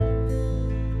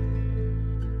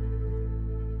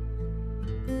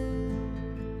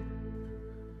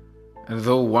And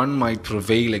though one might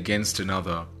prevail against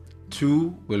another,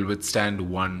 two will withstand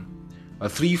one. A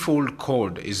threefold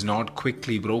cord is not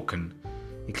quickly broken.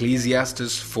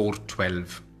 Ecclesiastes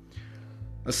 4:12.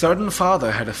 A certain father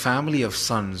had a family of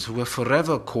sons who were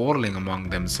forever quarreling among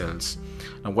themselves.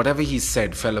 Now whatever he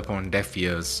said fell upon deaf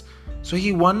ears. So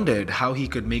he wondered how he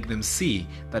could make them see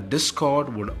that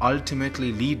discord would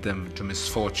ultimately lead them to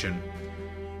misfortune.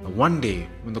 One day,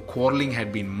 when the quarreling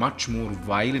had been much more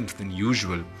violent than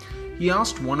usual, he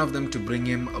asked one of them to bring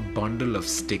him a bundle of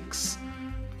sticks.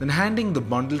 Then handing the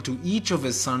bundle to each of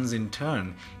his sons in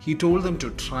turn, he told them to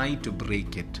try to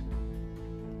break it.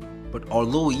 But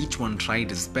although each one tried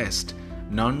his best,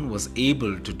 none was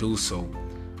able to do so.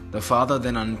 The father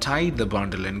then untied the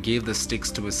bundle and gave the sticks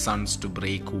to his sons to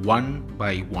break one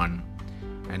by one.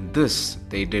 And this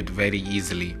they did very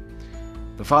easily.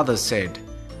 The father said,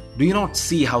 "Do you not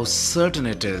see how certain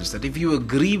it is that if you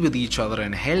agree with each other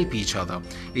and help each other,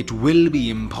 it will be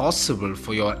impossible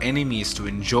for your enemies to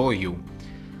enjoy you?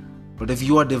 But if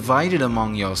you are divided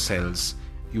among yourselves,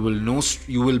 you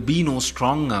will be no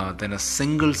stronger than a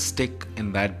single stick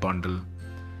in that bundle."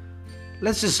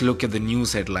 Let's just look at the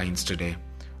news headlines today.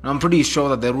 I'm pretty sure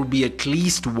that there would be at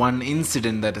least one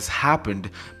incident that has happened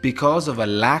because of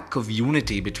a lack of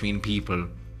unity between people.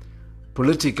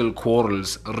 Political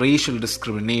quarrels, racial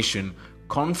discrimination,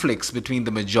 conflicts between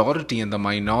the majority and the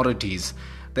minorities.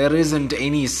 There isn't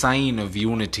any sign of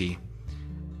unity.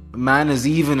 Man is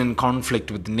even in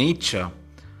conflict with nature.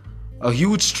 A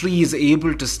huge tree is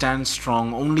able to stand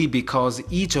strong only because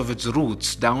each of its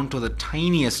roots, down to the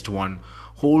tiniest one,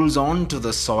 holds on to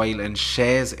the soil and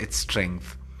shares its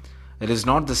strength. It is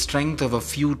not the strength of a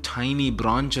few tiny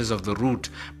branches of the root,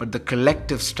 but the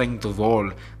collective strength of all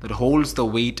that holds the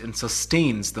weight and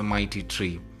sustains the mighty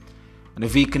tree. And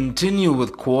if we continue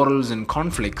with quarrels and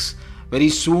conflicts, very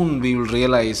soon we will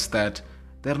realize that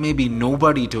there may be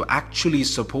nobody to actually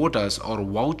support us or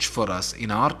vouch for us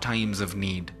in our times of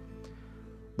need.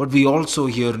 But we also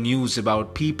hear news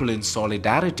about people in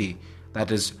solidarity,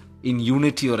 that is, in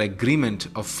unity or agreement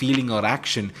of feeling or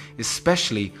action,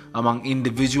 especially among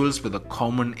individuals with a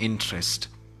common interest.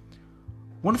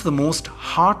 One of the most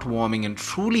heartwarming and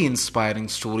truly inspiring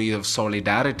stories of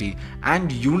solidarity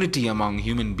and unity among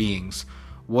human beings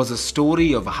was a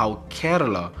story of how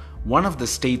Kerala, one of the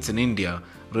states in India,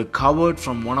 recovered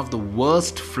from one of the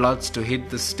worst floods to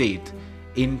hit the state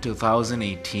in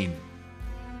 2018.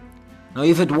 Now,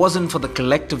 if it wasn't for the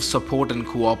collective support and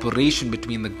cooperation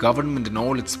between the government and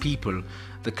all its people,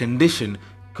 the condition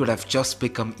could have just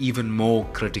become even more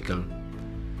critical.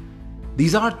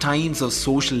 These are times of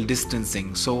social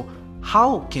distancing, so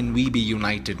how can we be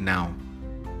united now?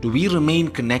 Do we remain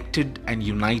connected and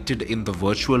united in the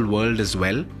virtual world as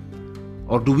well?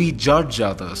 Or do we judge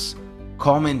others,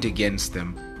 comment against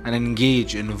them, and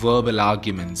engage in verbal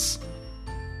arguments?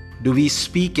 Do we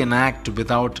speak and act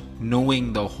without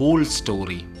knowing the whole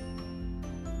story?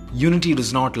 Unity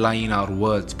does not lie in our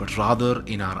words, but rather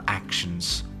in our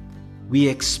actions. We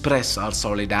express our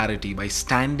solidarity by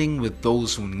standing with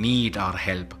those who need our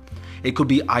help. It could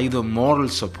be either moral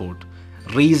support,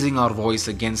 raising our voice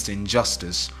against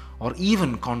injustice, or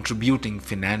even contributing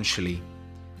financially.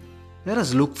 Let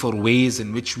us look for ways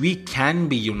in which we can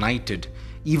be united,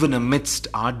 even amidst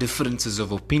our differences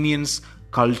of opinions,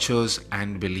 cultures,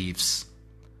 and beliefs.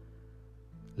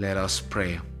 Let us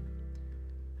pray.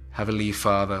 Heavenly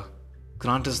Father,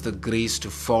 grant us the grace to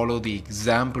follow the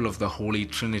example of the Holy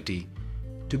Trinity,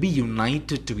 to be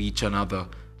united to each another,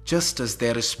 just as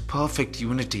there is perfect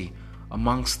unity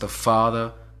amongst the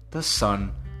Father, the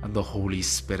Son, and the Holy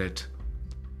Spirit.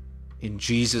 In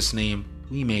Jesus' name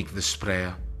we make this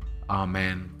prayer.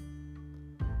 Amen.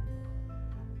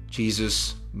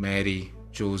 Jesus, Mary,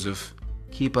 Joseph,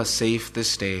 keep us safe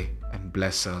this day and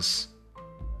bless us.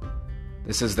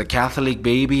 This is the Catholic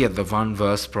Baby at the One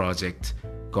Verse Project.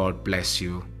 God bless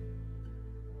you.